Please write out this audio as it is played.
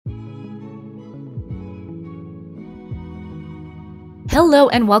Hello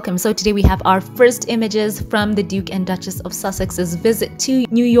and welcome. So today we have our first images from the Duke and Duchess of Sussex's visit to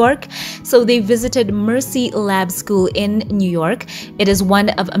New York. So they visited Mercy Lab School in New York. It is one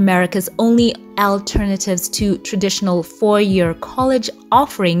of America's only alternatives to traditional four-year college,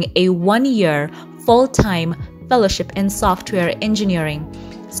 offering a one-year full-time fellowship in software engineering.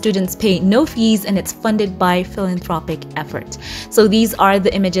 Students pay no fees and it's funded by philanthropic effort. So these are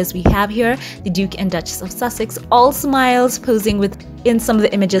the images we have here. The Duke and Duchess of Sussex, all smiles, posing with, in some of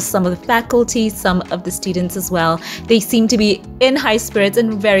the images, some of the faculty, some of the students as well. They seem to be in high spirits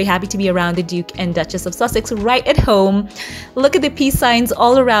and very happy to be around the Duke and Duchess of Sussex right at home. Look at the peace signs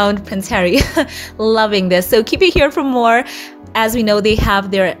all around Prince Harry. Loving this. So keep it here for more. As we know, they have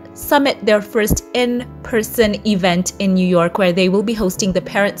their summit, their first in-person event in New York, where they will be hosting the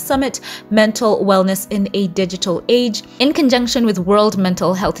Parent Summit, Mental Wellness in a Digital Age, in conjunction with World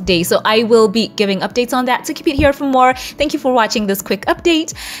Mental Health Day. So I will be giving updates on that. So keep it here for more. Thank you for watching this quick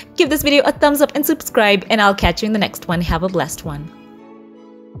update. Give this video a thumbs up and subscribe, and I'll catch you in the next one. Have a blessed one.